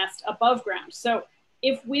likes to nest above ground. So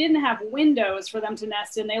if we didn't have windows for them to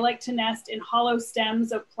nest in, they like to nest in hollow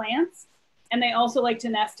stems of plants, and they also like to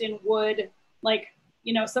nest in wood, like,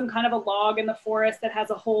 you know, some kind of a log in the forest that has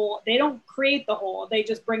a hole. They don't create the hole, they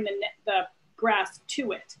just bring the grass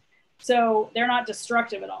to it. So they're not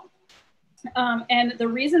destructive at all. And the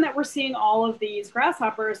reason that we're seeing all of these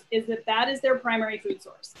grasshoppers is that is their primary food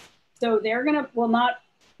source. So they're gonna, well,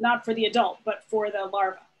 not for the adult, but for the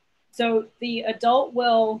larva. So the adult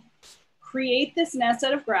will create this nest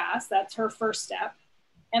out of grass. That's her first step.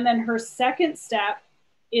 And then her second step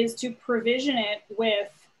is to provision it with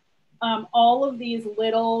all of these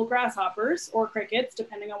little grasshoppers or crickets,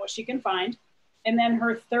 depending on what she can find. And then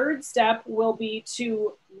her third step will be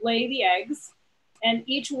to lay the eggs. And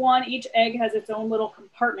each egg has its own little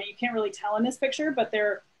compartment. You can't really tell in this picture, but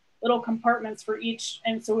they're little compartments for each.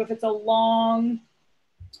 And so if it's a long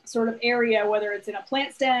sort of area, whether it's in a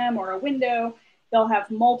plant stem or a window, they'll have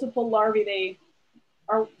multiple larvae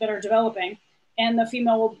that are developing, and the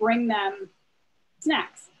female will bring them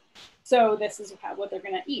snacks. So this is what they're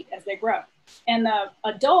gonna eat as they grow. And the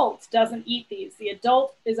adult doesn't eat these. The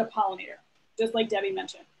adult is a pollinator, just like Debbie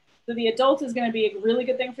mentioned. So the adult is gonna be a really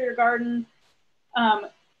good thing for your garden. And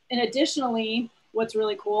additionally, what's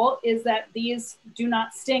really cool is that these do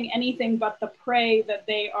not sting anything but the prey that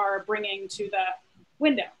they are bringing to the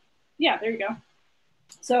window. Yeah, there you go.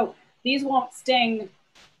 So these won't sting.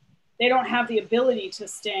 They don't have the ability to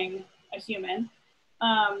sting a human.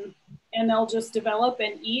 And they'll just develop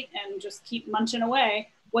and eat and just keep munching away.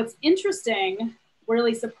 What's interesting,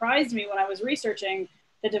 really surprised me when I was researching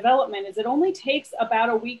the development, is it only takes about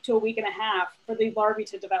a week to a week and a half for the larvae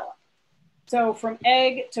to develop. So from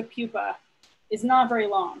egg to pupa is not very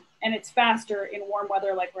long, and it's faster in warm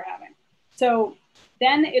weather like we're having. So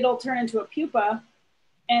then it'll turn into a pupa,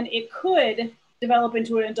 and it could develop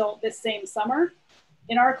into an adult this same summer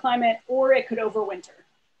in our climate, or it could overwinter.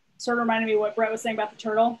 Sort of reminded me what Brett was saying about the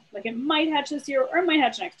turtle. Like, it might hatch this year or it might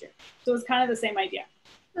hatch next year. So it's kind of the same idea.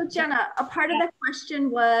 So Jenna, a part of the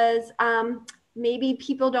question was, maybe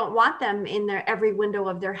people don't want them in their every window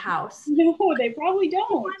of their house. No, they probably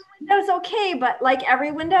don't. One window's okay, but like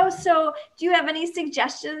every window. So do you have any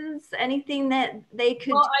suggestions, anything that they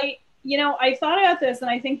could? Well, I thought about this, and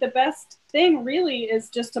I think the best thing really is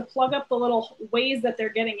just to plug up the little ways that they're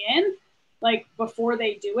getting in, like before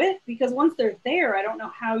they do it, because once they're there, I don't know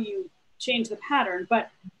how you change the pattern, but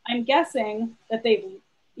I'm guessing that they've,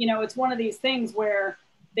 it's one of these things where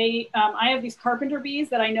I have these carpenter bees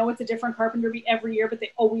that I know it's a different carpenter bee every year, but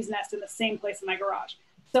they always nest in the same place in my garage.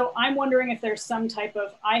 So I'm wondering if there's some type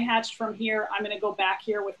of, I hatched from here, I'm going to go back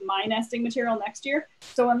here with my nesting material next year.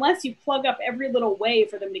 So unless you plug up every little way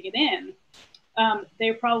for them to get in,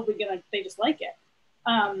 they're probably they just like it.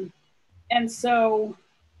 And so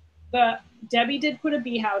Debbie did put a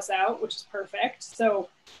bee house out, which is perfect. So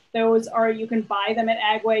those you can buy them at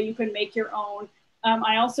Agway, you can make your own.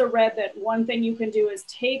 I also read that one thing you can do is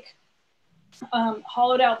take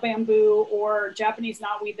hollowed out bamboo or Japanese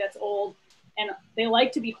knotweed that's old, and they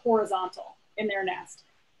like to be horizontal in their nest.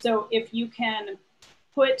 So if you can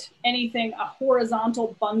put a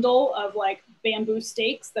horizontal bundle of like bamboo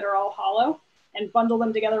stakes that are all hollow and bundle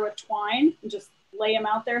them together with twine and just lay them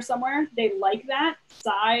out there somewhere, they like that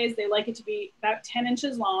size. They like it to be about 10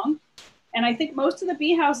 inches long. And I think most of the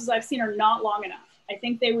bee houses I've seen are not long enough. I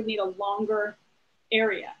think they would need a longer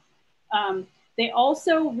area. They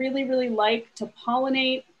also really, really like to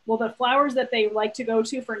pollinate. Well, the flowers that they like to go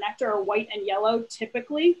to for nectar are white and yellow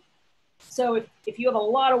typically. So if you have a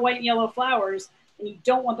lot of white and yellow flowers and you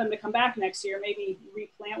don't want them to come back next year, maybe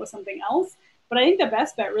replant with something else. But I think the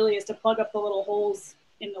best bet really is to plug up the little holes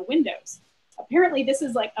in the windows. Apparently this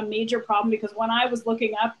is like a major problem, because when I was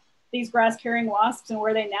looking up these grass carrying wasps and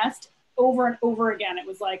where they nest over and over again, it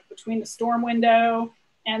was like between the storm window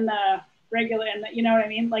and the regular, and you know what I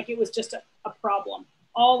mean? Like it was just a problem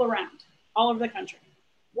all around, all over the country.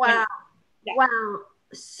 Wow. Yeah. Wow.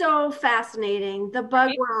 So fascinating. The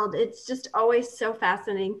bug world, it's just always so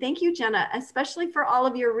fascinating. Thank you, Jenna, especially for all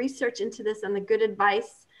of your research into this and the good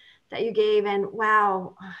advice that you gave. And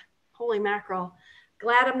wow, holy mackerel.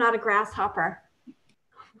 Glad I'm not a grasshopper.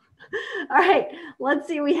 All right, let's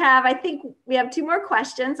see. I think we have 2 more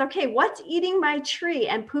questions. Okay, what's eating my tree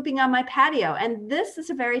and pooping on my patio? And this is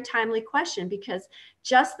a very timely question, because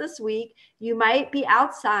just this week, you might be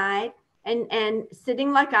outside and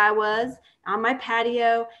sitting like I was on my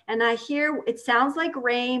patio, and I hear, it sounds like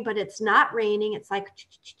rain, but it's not raining. It's like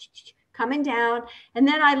coming down. And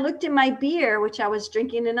then I looked at my beer, which I was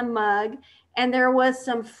drinking in a mug, and there was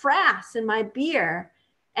some frass in my beer.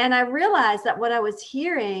 And I realized that what I was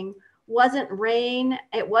hearing wasn't rain.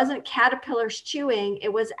 It wasn't caterpillars chewing.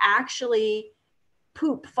 It was actually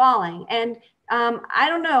poop falling. And I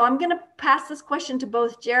don't know. I'm going to pass this question to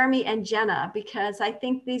both Jeremy and Jenna, because I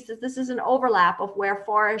think this is an overlap of where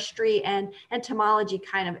forestry and entomology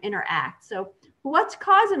kind of interact. So what's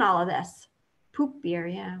causing all of this? Poop beer,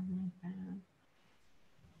 yeah.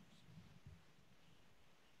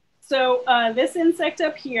 So this insect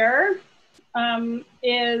up here can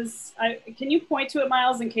you point to it,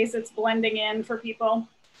 Miles, in case it's blending in for people?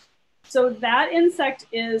 So that insect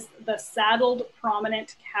is the saddled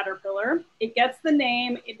prominent caterpillar. It gets the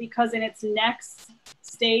name because in its next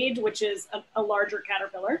stage, which is a larger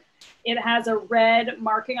caterpillar, it has a red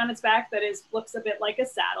marking on its back that looks a bit like a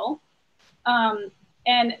saddle.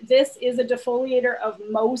 And this is a defoliator of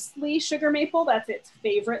mostly sugar maple. That's its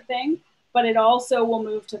favorite thing. But it also will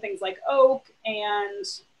move to things like oak, and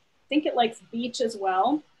I think it likes beech as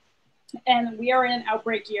well. And we are in an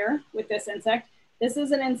outbreak year with this insect. This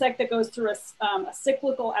is an insect that goes through a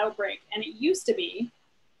cyclical outbreak, and it used to be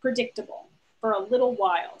predictable for a little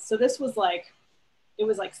while. So it was like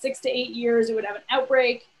 6 to 8 years, it would have an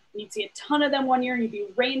outbreak, and you'd see a ton of them one year, and you'd be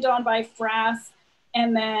rained on by frass,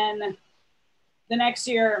 and then the next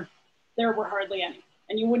year, there were hardly any,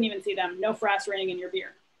 and you wouldn't even see them, no frass raining in your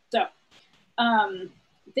beer. So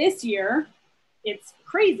this year, it's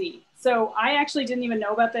crazy. So I actually didn't even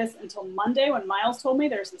know about this until Monday when Miles told me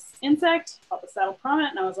there's this insect called the saddle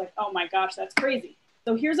prominent, and I was like, oh my gosh, that's crazy.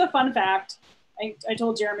 So here's a fun fact. I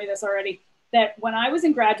told Jeremy this already, that when I was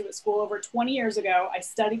in graduate school over 20 years ago, I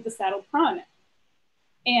studied the saddle prominent.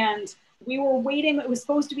 And we were waiting, it was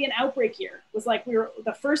supposed to be an outbreak year. It was like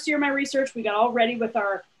the first year of my research, we got all ready with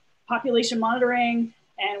our population monitoring,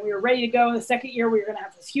 and we were ready to go. The second year, we were going to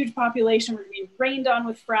have this huge population. We were going to be rained on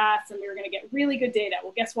with frass, and we were going to get really good data.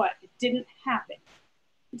 Well, guess what? It didn't happen.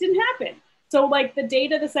 It didn't happen. So like the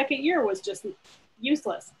data the second year was just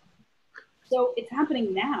useless. So it's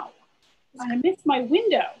happening now. I missed my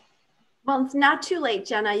window. Well, it's not too late,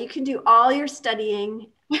 Jenna. You can do all your studying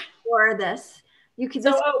for this. You can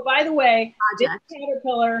by the way, this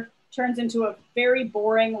caterpillar turns into a very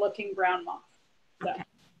boring looking brown moth. So, okay.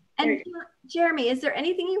 And Jeremy, is there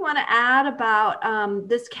anything you want to add about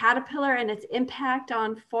this caterpillar and its impact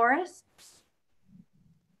on forests?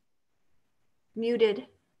 Muted.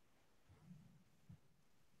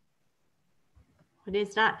 It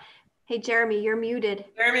is not. Hey, Jeremy, you're muted.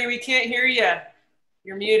 Jeremy, we can't hear you.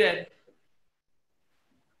 You're muted.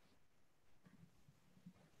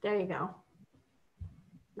 There you go.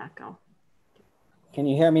 Not go. Can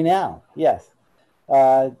you hear me now? Yes.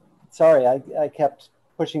 Sorry, I kept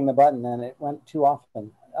pushing the button and it went too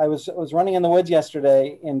often. I was running in the woods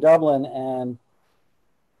yesterday in Dublin, and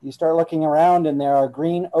you start looking around and there are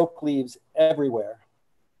green oak leaves everywhere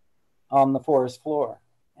on the forest floor.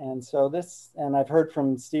 And so this, and I've heard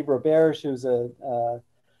from Steve Roberge, who's a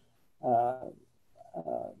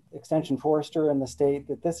extension forester in the state,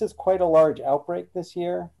 that this is quite a large outbreak this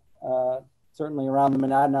year, certainly around the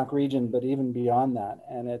Monadnock region, but even beyond that.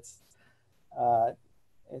 And it's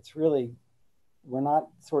really,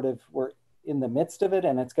 we're in the midst of it,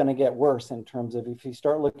 and it's going to get worse in terms of, if you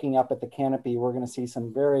start looking up at the canopy, we're going to see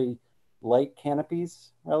some very light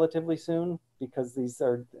canopies relatively soon, because these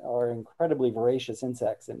are incredibly voracious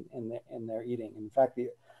insects in their eating. In fact,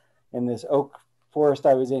 in this oak forest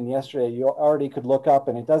I was in yesterday, you already could look up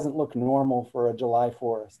and it doesn't look normal for a July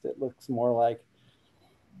forest. It looks more like,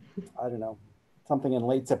 I don't know, something in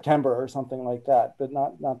late September or something like that, but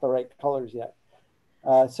not the right colors yet.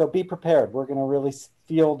 So be prepared. We're going to really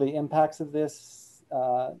feel the impacts of this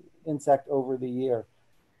insect over the year.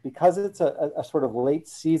 Because it's a sort of late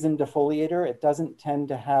season defoliator, it doesn't tend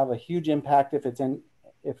to have a huge impact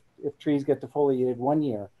if trees get defoliated one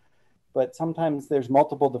year. But sometimes there's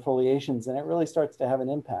multiple defoliations and it really starts to have an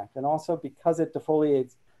impact. And also because it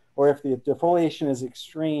defoliates, or if the defoliation is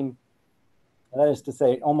extreme, that is to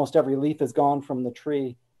say almost every leaf is gone from the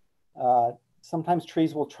tree, sometimes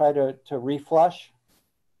trees will try to reflush,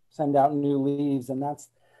 send out new leaves, and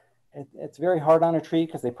it's very hard on a tree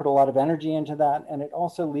because they put a lot of energy into that, and it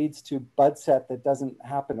also leads to bud set that doesn't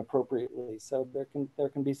happen appropriately. So there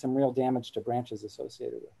can be some real damage to branches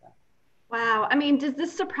associated with that. Wow. I mean, does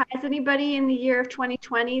this surprise anybody in the year of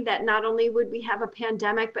 2020 that not only would we have a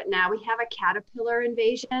pandemic, but now we have a caterpillar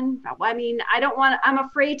invasion? I mean, I'm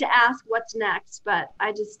afraid to ask what's next, but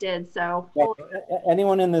I just did. So well,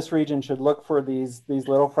 anyone in this region should look for these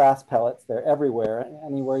little frass pellets. They're everywhere,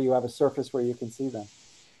 anywhere you have a surface where you can see them.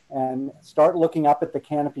 And start looking up at the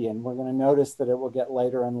canopy, and we're going to notice that it will get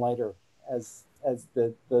lighter and lighter as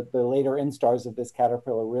the later instars of this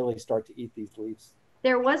caterpillar really start to eat these leaves.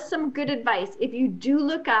 There was some good advice. If you do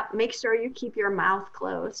look up, make sure you keep your mouth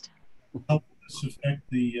closed. How will this affect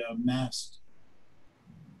the mast?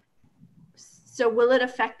 So will it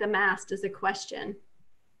affect the mast is a question.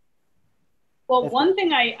 Well, one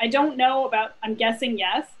thing I don't know about, I'm guessing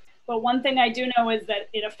yes, but one thing I do know is that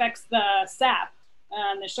it affects the sap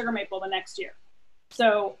and the sugar maple the next year.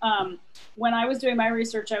 So when I was doing my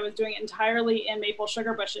research, I was doing it entirely in maple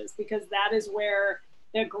sugar bushes, because that is where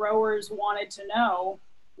the growers wanted to know,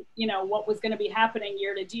 what was going to be happening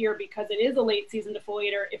year to year, because it is a late season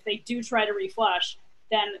defoliator. If they do try to reflush,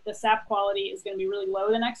 then the sap quality is going to be really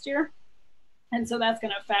low the next year. And so that's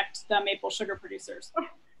going to affect the maple sugar producers.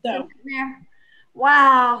 So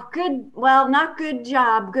wow, good. Well, not good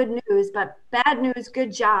job, good news, but bad news,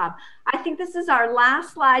 good job. I think this is our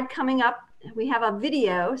last slide coming up. We have a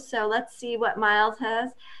video, so let's see what Miles has.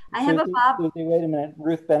 I have a Bob. Susie, wait a minute.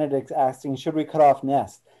 Ruth Benedict's asking, should we cut off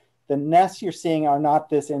nests? The nests you're seeing are not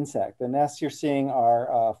this insect. The nests you're seeing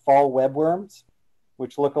are fall webworms,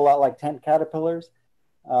 which look a lot like tent caterpillars.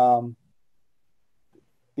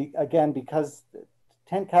 Again, because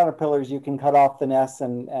tent caterpillars, you can cut off the nests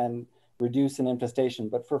and reduce an infestation.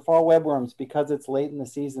 But for fall webworms, because it's late in the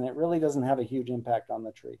season, it really doesn't have a huge impact on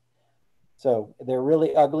the tree. So they're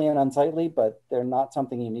really ugly and unsightly, but they're not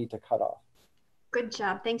something you need to cut off. Good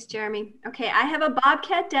job. Thanks, Jeremy. Okay, I have a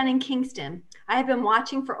bobcat den in Kingston. I have been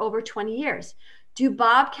watching for over 20 years. Do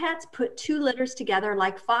bobcats put two litters together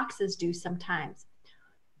like foxes do sometimes?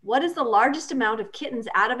 What is the largest amount of kittens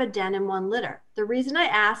out of a den in one litter? The reason I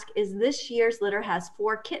ask is this year's litter has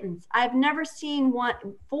 4 kittens. I've never seen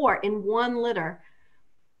 4 in one litter.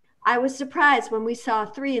 I was surprised when we saw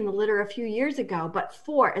 3 in the litter a few years ago, but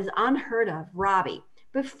 4 is unheard of. Robbie.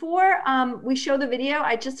 Before we show the video,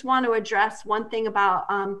 I just want to address one thing about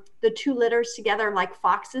the 2 litters together like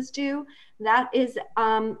foxes do. That is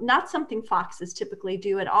not something foxes typically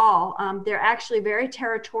do at all. They're actually very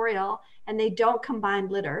territorial and they don't combine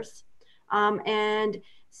litters. And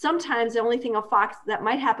sometimes the only thing that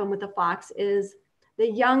might happen with a fox is the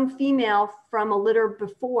young female from a litter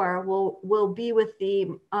before will be with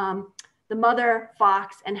the the mother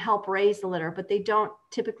fox and help raise the litter, but they don't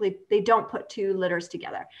put two litters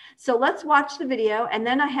together. So let's watch the video. And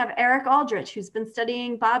then I have Eric Aldrich, who's been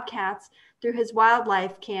studying bobcats through his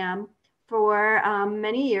wildlife cam for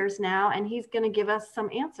many years now, and he's going to give us some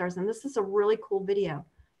answers. And this is a really cool video.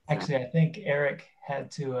 Actually, I think Eric had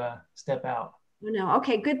to step out. Oh, no.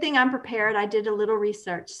 Okay, good thing I'm prepared. I did a little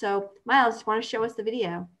research. So Miles, want to show us the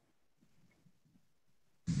video?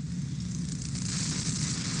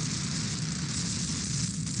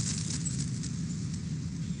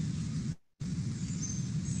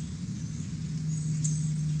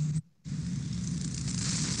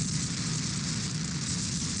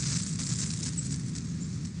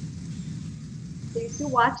 So you can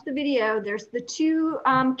watch the video. There's the two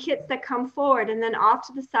kits that come forward, and then off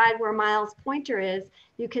to the side where Miles' pointer is,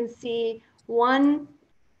 you can see one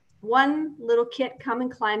little kit come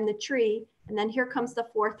and climb the tree, and then here comes the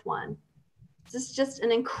fourth one. This is just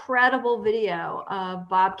an incredible video of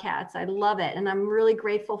bobcats. I love it, and I'm really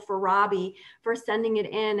grateful for Robbie for sending it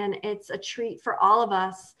in, and it's a treat for all of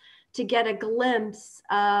us to get a glimpse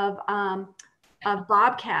of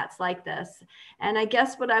bobcats like this. And I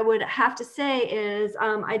guess what I would have to say is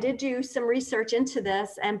I did do some research into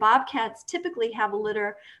this, and bobcats typically have a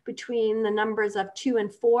litter between the numbers of 2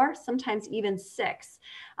 and 4, sometimes even 6.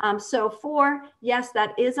 So 4, yes,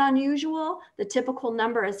 that is unusual. The typical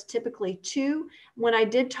number is typically 2. When I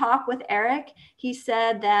did talk with Eric, he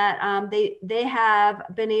said that they have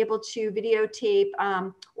been able to videotape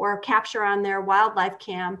or capture on their wildlife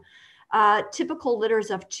cam typical litters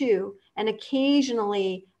of 2, and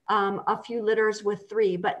occasionally a few litters with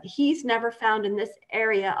 3, but he's never found in this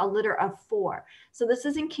area a litter of 4. So this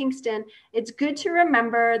is in Kingston. It's good to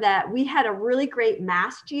remember that we had a really great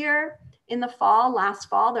mast year in the fall. Last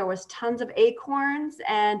fall, there was tons of acorns,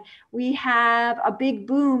 and we have a big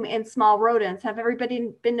boom in small rodents. Have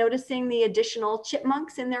everybody been noticing the additional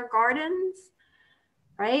chipmunks in their gardens?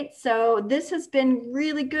 Right? So this has been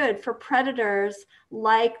really good for predators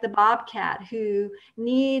like the bobcat, who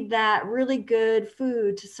need that really good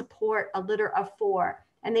food to support a litter of 4.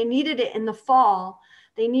 And they needed it in the fall.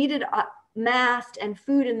 They needed a mast and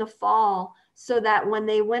food in the fall so that when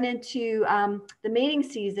they went into the mating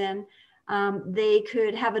season, they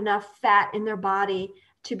could have enough fat in their body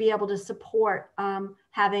to be able to support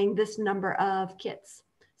having this number of kits.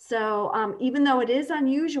 So even though it is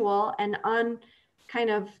unusual and kind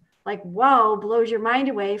of like, whoa, blows your mind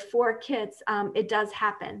away, 4 kits, it does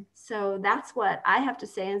happen. So that's what I have to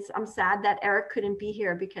say. And I'm sad that Eric couldn't be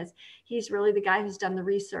here because he's really the guy who's done the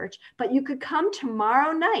research. But you could come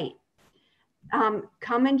tomorrow night.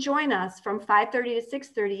 Come and join us from 5:30 to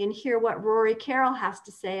 6:30 and hear what Rory Carroll has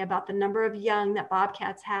to say about the number of young that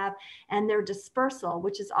bobcats have and their dispersal,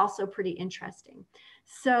 which is also pretty interesting.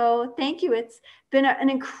 So thank you. It's been an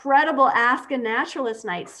incredible Ask a Naturalist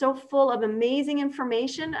night, so full of amazing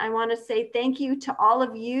information. I want to say thank you to all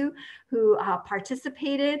of you who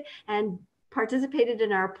participated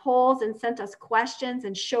in our polls and sent us questions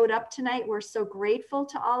and showed up tonight. We're so grateful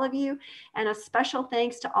to all of you. And a special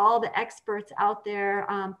thanks to all the experts out there,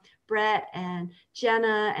 Brett and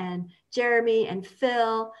Jenna and Jeremy and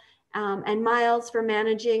Phil and Miles for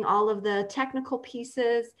managing all of the technical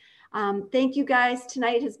pieces. Thank you guys.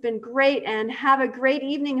 Tonight has been great, and have a great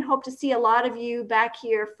evening, and hope to see a lot of you back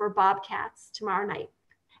here for Bobcats tomorrow night.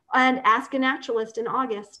 And Ask a Naturalist in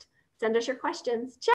August. Send us your questions. Ciao.